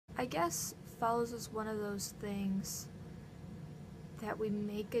I guess Fellows is one of those things that we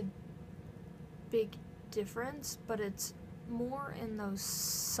make a big difference, but it's more in those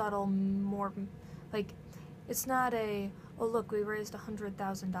subtle, more like, it's not a, oh look, we raised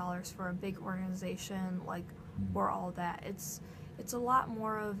 $100,000 for a big organization, like we're all that. It's a lot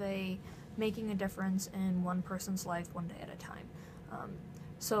more of a making a difference in one person's life one day at a time.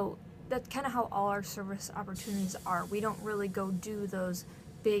 So that's kind of how all our service opportunities are. We don't really go do those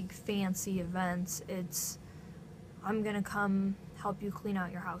big fancy events. It's, I'm gonna come help you clean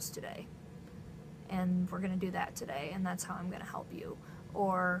out your house today, and we're gonna do that today, and that's how I'm gonna help you.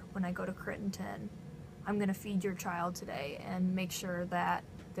 Or when I go to Crittenton, I'm gonna feed your child today and make sure that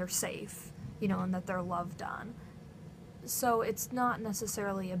they're safe, and that they're loved on. So it's not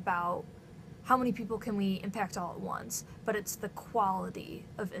necessarily about how many people can we impact all at once, but it's the quality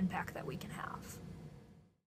of impact that we can have.